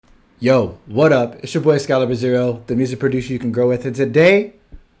Yo, what up? It's your boy Excalibur Zero, the music producer you can grow with. And today,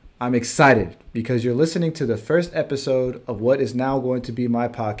 I'm excited because you're listening to the first episode of what is now going to be my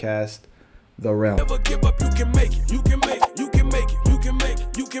podcast, The Realm. Never give up, you can make it. You can make it. You can make it. You can make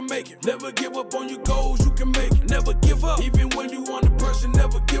it. You can make it. Never give up on your goals. You can make it. Never give up. Even when you want a person,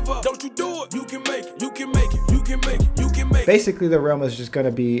 never give up. Don't you do it. You can make it. You can make it. You can make it. You can make it. Basically, The Realm is just going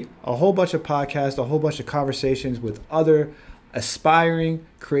to be a whole bunch of podcasts, a whole bunch of conversations with other aspiring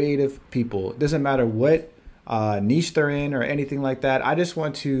creative people. It doesn't matter what niche they're in or anything like that. I just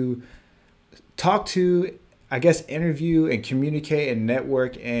want to talk to, interview and communicate and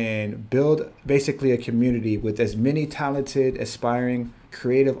network and build basically a community with as many talented, aspiring,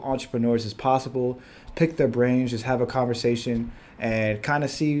 creative entrepreneurs as possible. Pick their brains, just have a conversation and kind of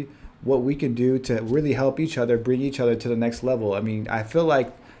see what we can do to really help each other, bring each other to the next level. I mean, I feel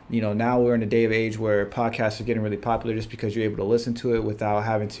like now we're in a day of age where podcasts are getting really popular just because you're able to listen to it without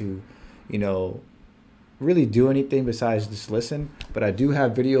having to, really do anything besides just listen. But I do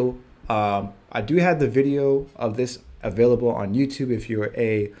have video. I do have the video of this available on YouTube if you're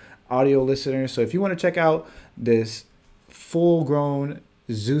a audio listener. So if you want to check out this full-grown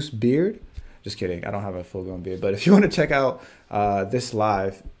Zeus beard, just kidding, I don't have a full-grown beard. But if you want to check out this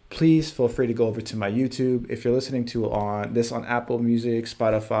live, please feel free to go over to my YouTube. If you're listening to on Apple Music,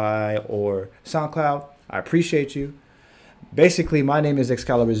 Spotify, or SoundCloud, I appreciate you. Basically, my name is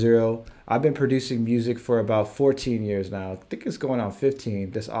Excalibur Zero. I've been producing music for about 14 years now. I think it's going on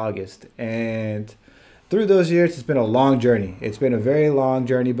 15 this August. And through those years, it's been a long journey. It's been a very long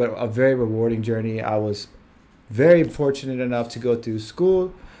journey, but a very rewarding journey. I was very fortunate enough to go through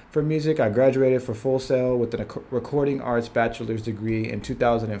school for music. I graduated for Full Sail with a recording arts bachelor's degree in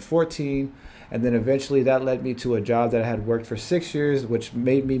 2014, and then eventually that led me to a job that I had worked for 6 years, which helped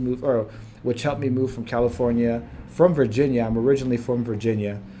me move from California, from Virginia. I'm originally from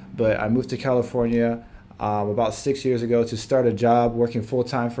Virginia, but I moved to California about 6 years ago to start a job working full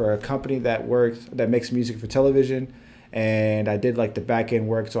time for a company that makes music for television. And I did like the back end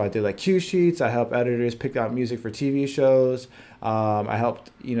work. So I did like cue sheets. I helped editors pick out music for TV shows. I helped,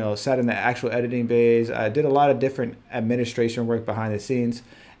 sat in the actual editing bays. I did a lot of different administration work behind the scenes.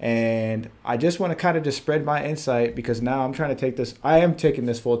 And I just want to kind of just spread my insight because now I'm trying to take this. I am taking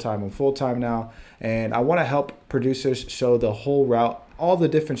this full time. I'm full time now. And I want to help producers show the whole route, all the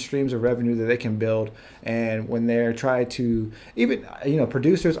different streams of revenue that they can build. And when they're trying to even,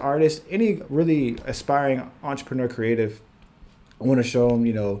 producers, artists, any really aspiring entrepreneur creative, I want to show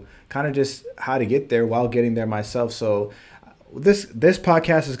them, kind of just how to get there while getting there myself. So this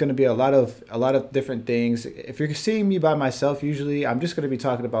podcast is going to be a lot of different things. If you're seeing me by myself, usually I'm just going to be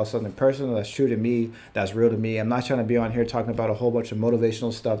talking about something personal that's true to me, that's real to me. I'm not trying to be on here talking about a whole bunch of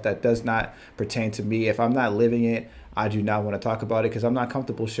motivational stuff that does not pertain to me. If I'm not living it, I do not want to talk about it because I'm not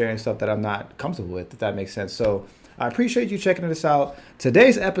comfortable sharing stuff that I'm not comfortable with, if that makes sense. So I appreciate you checking this out.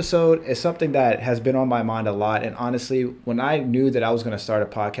 Today's episode is something that has been on my mind a lot. And honestly, when I knew that I was going to start a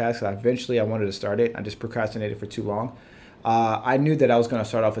podcast, eventually I wanted to start it. I just procrastinated for too long. I knew that I was going to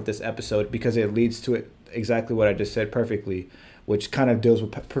start off with this episode because it leads to it exactly what I just said perfectly, which kind of deals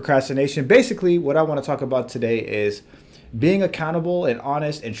with procrastination. Basically, what I want to talk about today is being accountable and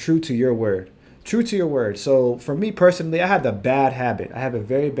honest and true to your word. True to your word. So for me personally, I have a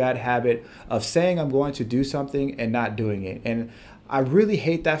very bad habit of saying I'm going to do something and not doing it. And I really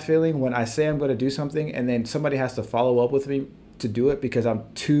hate that feeling when I say I'm going to do something and then somebody has to follow up with me to do it because I'm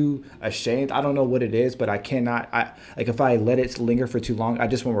too ashamed. I don't know what it is, but I cannot. If I let it linger for too long, I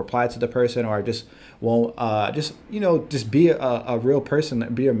just won't reply to the person, or I just won't just be a real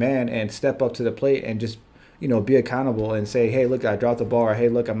person, be a man, and step up to the plate and just be accountable and say, hey, look, I dropped the ball, or hey,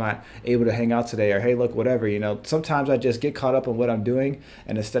 look, I'm not able to hang out today, or hey, look, whatever. Sometimes I just get caught up on what I'm doing,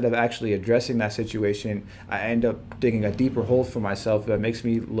 and instead of actually addressing that situation, I end up digging a deeper hole for myself that makes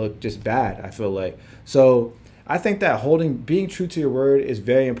me look just bad, I feel like. So I think that being true to your word is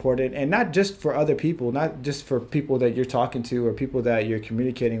very important, and not just for other people, not just for people that you're talking to or people that you're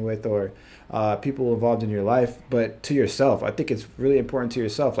communicating with or people involved in your life, but to yourself. I think it's really important to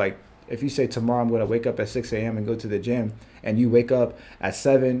yourself. Like if you say tomorrow I'm going to wake up at 6 a.m. and go to the gym, and you wake up at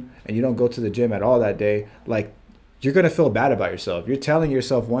 7 and you don't go to the gym at all that day, like you're going to feel bad about yourself. You're telling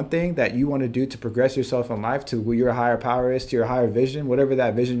yourself one thing that you want to do to progress yourself in life, to where your higher power is, to your higher vision, whatever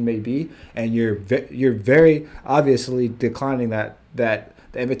that vision may be. And you're very obviously declining the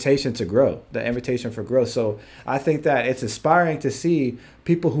invitation to grow, the invitation for growth. So I think that it's inspiring to see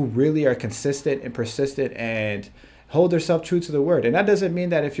people who really are consistent and persistent and hold themselves true to the word. And that doesn't mean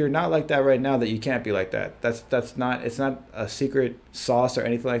that if you're not like that right now that you can't be like that. That's not, it's not a secret sauce or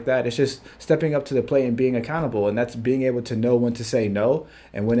anything like that. It's just stepping up to the plate and being accountable, and that's being able to know when to say no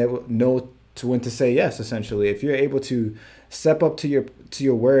and when to say yes. Essentially, if you're able to step up to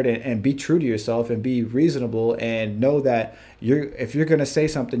your word and be true to yourself and be reasonable and know that if you're gonna say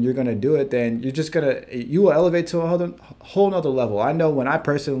something, you're gonna do it, then you will elevate to a whole nother level. I know when I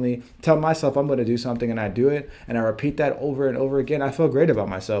personally tell myself I'm gonna do something and I do it and I repeat that over and over again, I feel great about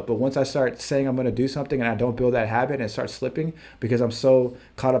myself. But once I start saying I'm gonna do something and I don't build that habit and start slipping because I'm so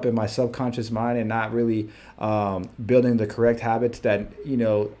caught up in my subconscious mind and not really building the correct habits that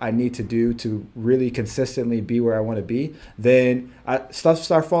I need to do to really consistently be where I want to be, then stuff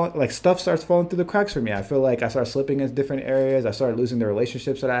starts falling through the cracks for me. I feel like I start slipping in different areas. I started losing the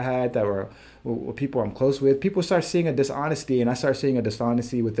relationships that I had that were people I'm close with. People start seeing a dishonesty, and I start seeing a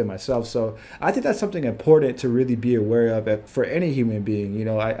dishonesty within myself. So I think that's something important to really be aware of for any human being.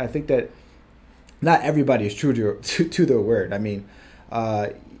 I think that not everybody is true to their word. I mean,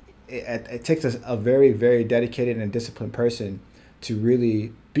 it takes a very, very dedicated and disciplined person to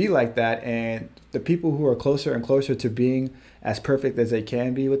really be like that. And the people who are closer and closer to being as perfect as they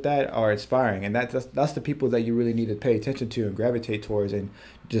can be with that are inspiring. And that's the people that you really need to pay attention to and gravitate towards, and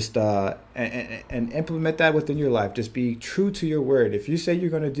just and implement that within your life. Just be true to your word. If you say you're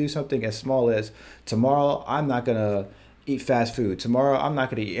going to do something as small as tomorrow, I'm not going to eat fast food. Tomorrow, I'm not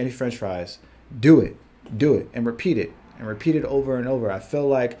going to eat any French fries. Do it, and repeat it over and over. I feel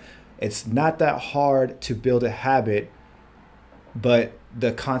like it's not that hard to build a habit, but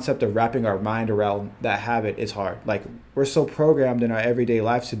the concept of wrapping our mind around that habit is hard. Like, we're so programmed in our everyday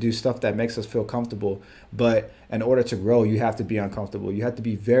lives to do stuff that makes us feel comfortable. But in order to grow, you have to be uncomfortable. You have to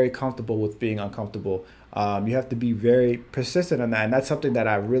be very comfortable with being uncomfortable. You have to be very persistent on that. And that's something that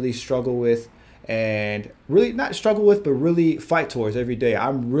I really struggle with, and really not struggle with, but really fight towards every day.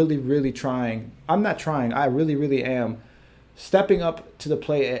 I'm really, really trying. I'm not trying. I really, really am stepping up to the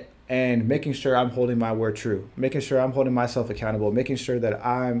plate and making sure I'm holding my word true, making sure I'm holding myself accountable, making sure that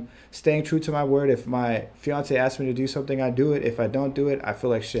I'm staying true to my word. If my fiance asks me to do something, I do it. If I don't do it, I feel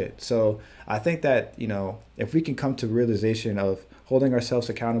like shit. So I think that, if we can come to realization of holding ourselves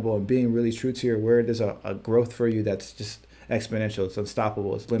accountable and being really true to your word, there's a growth for you that's just exponential. It's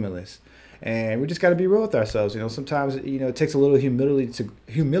unstoppable. It's limitless. And we just got to be real with ourselves. Sometimes, it takes a little humility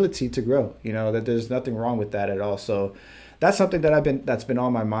to grow, that there's nothing wrong with that at all. So that's something that's been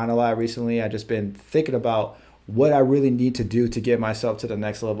on my mind a lot recently. I've just been thinking about what I really need to do to get myself to the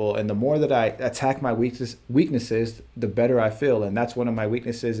next level. And the more that I attack my weaknesses, the better I feel. And that's one of my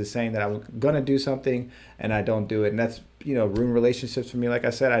weaknesses, is saying that I'm going to do something and I don't do it. And that's, ruined relationships for me. Like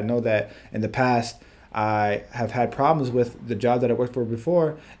I said, I know that in the past I have had problems with the job that I worked for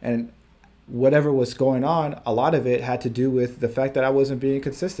before, and whatever was going on, a lot of it had to do with the fact that I wasn't being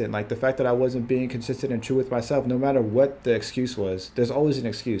consistent. Like, the fact that I wasn't being consistent and true with myself, no matter what the excuse was. There's always an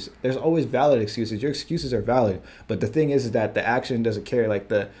excuse. There's always valid excuses. Your excuses are valid. But the thing is that the action doesn't care. Like,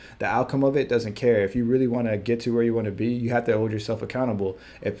 the outcome of it doesn't care. If you really want to get to where you want to be, you have to hold yourself accountable.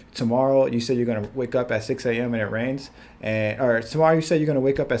 If tomorrow you say you're going to wake up at 6 a.m. and it rains, or tomorrow you say you're going to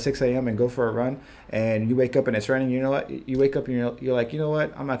wake up at 6 a.m. and go for a run, and you wake up and it's raining, you know what? You wake up and you're like, you know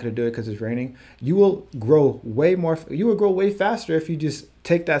what? I'm not going to do it because it's raining. You will grow way faster if you just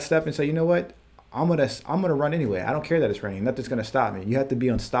take that step and say, you know what? I'm gonna run anyway. I don't care that it's raining. Nothing's going to stop me. You have to be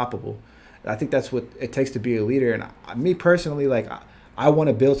unstoppable. I think that's what it takes to be a leader. And me personally, like, I want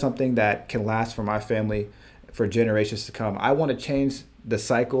to build something that can last for my family for generations to come. I want to change the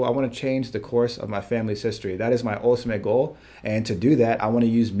cycle. I want to change the course of my family's history. That is my ultimate goal. And to do that, I want to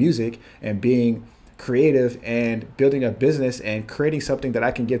use music and being creative and building a business and creating something that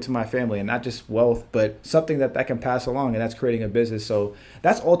I can give to my family, and not just wealth, but something that I can pass along, and that's creating a business. So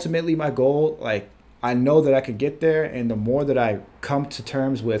that's ultimately my goal. Like, I know that I could get there, and the more that I come to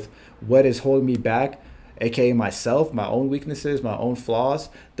terms with what is holding me back, aka myself, my own weaknesses, my own flaws,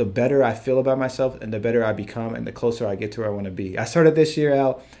 the better I feel about myself and the better I become and the closer I get to where I want to be. I started this year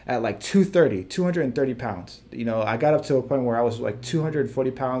out at like 230 pounds. I got up to a point where I was like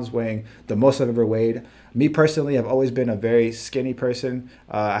 240 pounds, weighing the most I've ever weighed. Me personally, I've always been a very skinny person.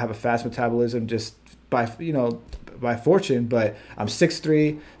 I have a fast metabolism just by fortune, but I'm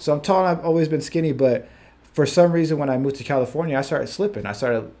 6'3", so I'm tall and I've always been skinny, but for some reason, when I moved to California, I started slipping. I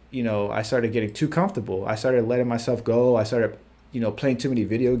started getting too comfortable. I started letting myself go. I started, playing too many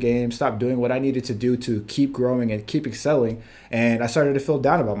video games, stopped doing what I needed to do to keep growing and keep excelling. And I started to feel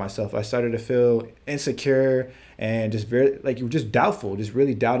down about myself. I started to feel insecure and just doubtful, just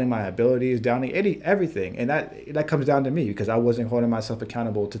really doubting my abilities, doubting everything. And that comes down to me, because I wasn't holding myself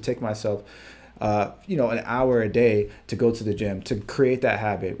accountable to take myself an hour a day to go to the gym, to create that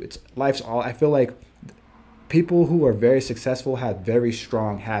habit. I feel like people who are very successful have very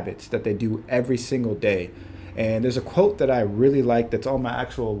strong habits that they do every single day. And there's a quote that I really like that's on my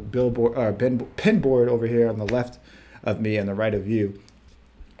actual billboard or pin board over here on the left of me and the right of you.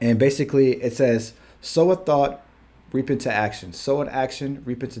 And basically it says, sow a thought, reap into action. Sow an action,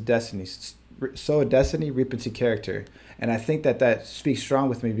 reap into destiny. Sow a destiny, reap into character. And I think that speaks strong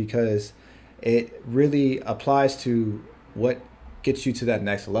with me because it really applies to what gets you to that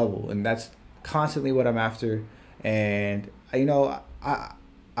next level. And that's constantly what I'm after. And,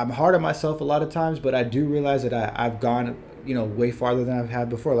 I'm hard on myself a lot of times, but I do realize that I've gone, way farther than I've had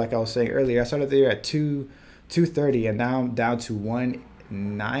before. Like I was saying earlier, I started the year at 230 and now I'm down to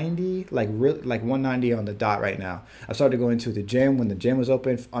 190, like 190 on the dot right now. I started going to the gym when the gym was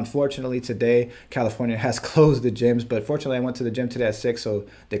open. Unfortunately, today, California has closed the gyms, but fortunately, I went to the gym today at 6, so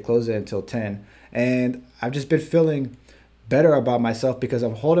they closed it until 10. And I've just been feeling better about myself because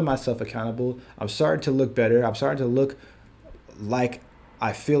I'm holding myself accountable. I'm starting to look better. I'm starting to look like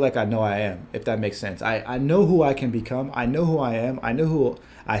I feel like I know I am, if that makes sense. I know who I can become. I know who I am. I know who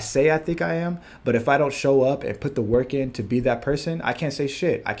I say I think I am. But if I don't show up and put the work in to be that person, I can't say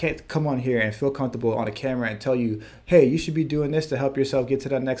shit. I can't come on here and feel comfortable on a camera and tell you, hey, you should be doing this to help yourself get to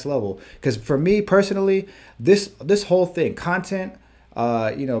that next level. Because for me personally, this whole thing, content,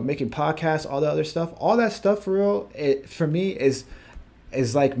 making podcasts, all the other stuff, all that stuff for real, for me is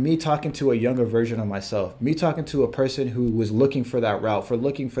like me talking to a younger version of myself, me talking to a person who was looking for that route,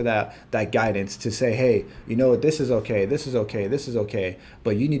 looking for that guidance to say, hey, this is okay, this is okay, this is okay,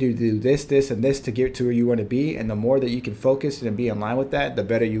 but you need to do this, and this to get to where you want to be. And the more that you can focus and be in line with that, the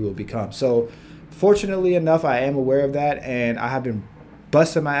better you will become. So fortunately enough, I am aware of that, and I have been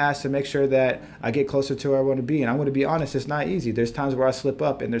busting my ass to make sure that I get closer to where I want to be. And I'm going to be honest, it's not easy. There's times where I slip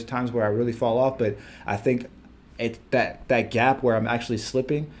up and there's times where I really fall off, but I think that gap where I'm actually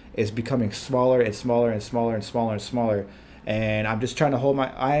slipping is becoming smaller and smaller and smaller and smaller and smaller. And I'm just trying to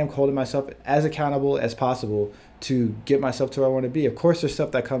I am holding myself as accountable as possible to get myself to where I want to be. Of course, there's stuff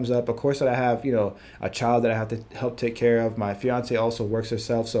that comes up. Of course, that I have, a child that I have to help take care of. My fiance also works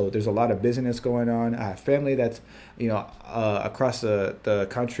herself, so there's a lot of business going on. I have family that's, across the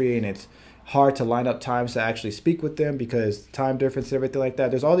country, and it's hard to line up times to actually speak with them because time difference and everything like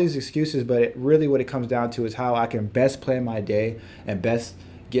that. There's all these excuses, but really what it comes down to is how I can best plan my day and best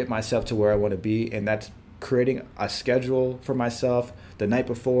get myself to where I want to be. And that's creating a schedule for myself the night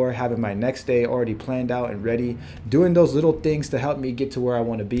before, having my next day already planned out and ready, doing those little things to help me get to where I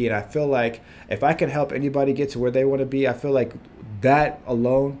want to be. And I feel like if I can help anybody get to where they want to be, I feel like that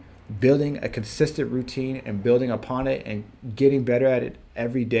alone, building a consistent routine and building upon it and getting better at it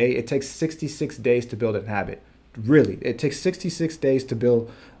every day. It takes 66 days to build a habit. Really, it takes 66 days to build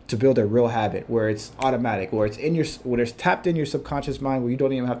a real habit where it's automatic, where it's tapped in your subconscious mind, where you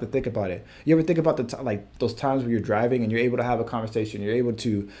don't even have to think about it. You ever think about those times where you're driving and you're able to have a conversation, you're able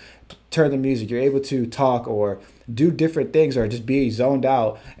to turn the music, you're able to talk or do different things or just be zoned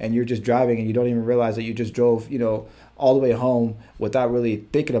out, and you're just driving and you don't even realize that you just drove, all the way home without really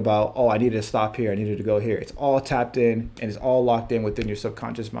thinking about, I needed to stop here, I needed to go here. It's all tapped in and it's all locked in within your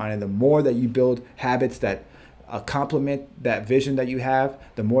subconscious mind. And the more that you build habits that complement that vision that you have,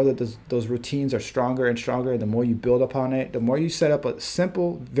 the more that those routines are stronger and stronger, and the more you build upon it, the more you set up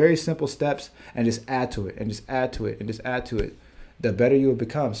very simple steps and just add to it and just add to it and just add to it, the better you will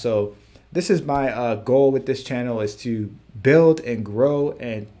become. So this is my goal with this channel, is to build and grow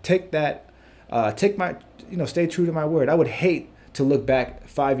and stay true to my word. I would hate to look back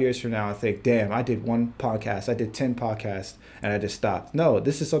 5 years from now and think, damn, I did one podcast, I did 10 podcasts, and I just stopped. No,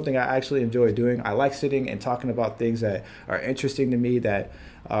 this is something I actually enjoy doing. I like sitting and talking about things that are interesting to me, that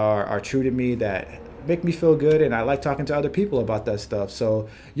are true to me, that make me feel good, and I like talking to other people about that stuff. So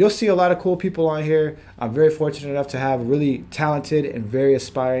you'll see a lot of cool people on here. I'm very fortunate enough to have really talented and very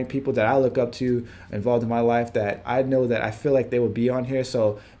aspiring people that I look up to involved in my life, that I know that I feel like they would be on here.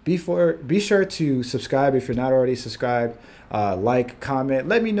 So be sure to subscribe if you're not already subscribed. Like, comment,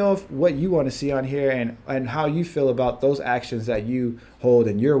 let me know what you want to see on here, and how you feel about those actions that you hold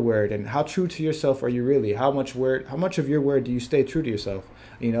in your word, and how true to yourself are you really? How much of your word do you stay true to yourself?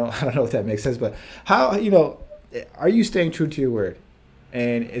 I don't know if that makes sense, but how, are you staying true to your word?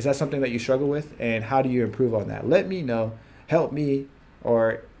 And is that something that you struggle with? And how do you improve on that? Let me know, help me,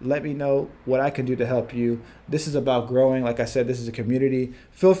 or let me know what I can do to help you. This is about growing. Like I said, this is a community.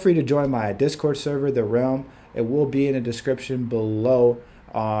 Feel free to join my Discord server, The Realm. It will be in the description below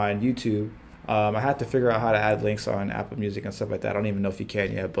on YouTube. I have to figure out how to add links on Apple Music and stuff like that. I don't even know if you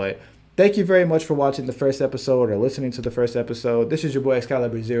can yet, but Thank you very much for watching the first episode or listening to the first episode. This is your boy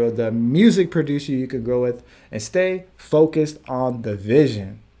Excalibur Zero, the music producer you could grow with, and stay focused on the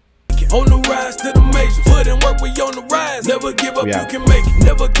vision. On the rise to the majors, put in work, we on the rise. Never give up, you can make it.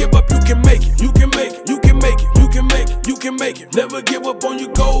 Never give up, you can make it. You can make it, you can make it, you can make it, you can make it. Never give up on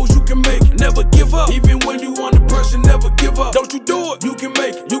your goals, you can make it. Never give up, even when you want a person, never give up. Don't you do it, you can